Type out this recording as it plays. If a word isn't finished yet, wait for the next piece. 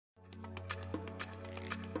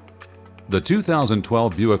The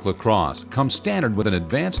 2012 Buick LaCrosse comes standard with an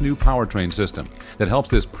advanced new powertrain system that helps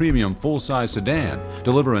this premium full-size sedan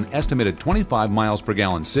deliver an estimated 25 miles per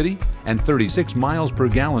gallon city and 36 miles per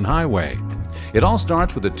gallon highway. It all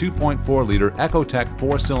starts with a 2.4-liter Ecotec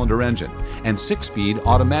 4-cylinder engine and 6-speed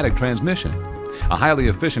automatic transmission, a highly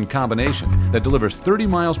efficient combination that delivers 30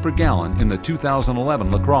 miles per gallon in the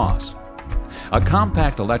 2011 LaCrosse. A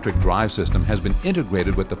compact electric drive system has been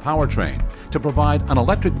integrated with the powertrain to provide an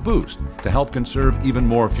electric boost to help conserve even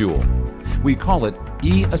more fuel. We call it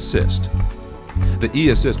eAssist. The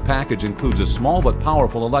eAssist package includes a small but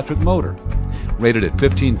powerful electric motor. Rated at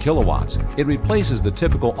 15 kilowatts, it replaces the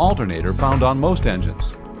typical alternator found on most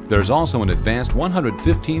engines. There's also an advanced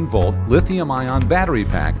 115-volt lithium-ion battery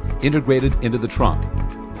pack integrated into the trunk.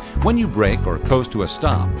 When you brake or coast to a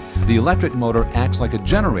stop, the electric motor acts like a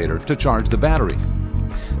generator to charge the battery.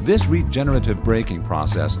 This regenerative braking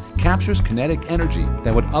process captures kinetic energy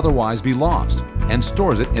that would otherwise be lost and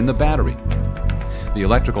stores it in the battery. The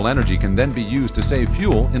electrical energy can then be used to save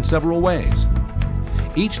fuel in several ways.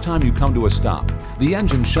 Each time you come to a stop, the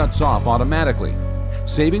engine shuts off automatically,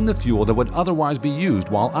 saving the fuel that would otherwise be used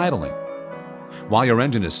while idling. While your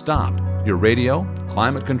engine is stopped, your radio,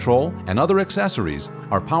 climate control, and other accessories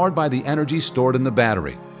are powered by the energy stored in the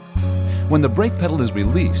battery. When the brake pedal is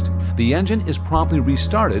released, the engine is promptly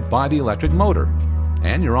restarted by the electric motor,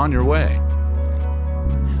 and you're on your way.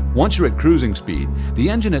 Once you're at cruising speed, the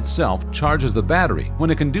engine itself charges the battery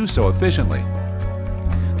when it can do so efficiently.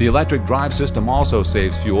 The electric drive system also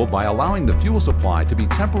saves fuel by allowing the fuel supply to be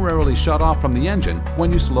temporarily shut off from the engine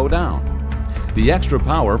when you slow down. The extra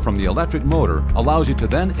power from the electric motor allows you to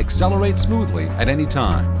then accelerate smoothly at any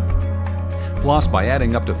time. Plus, by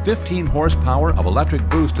adding up to 15 horsepower of electric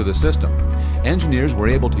boost to the system, engineers were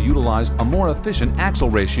able to utilize a more efficient axle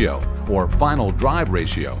ratio, or final drive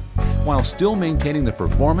ratio, while still maintaining the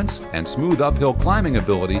performance and smooth uphill climbing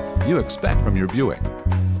ability you expect from your Buick.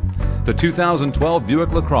 The 2012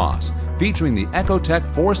 Buick LaCrosse, featuring the Ecotec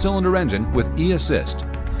 4-cylinder engine with eAssist,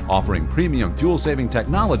 offering premium fuel-saving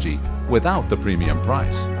technology without the premium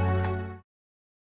price.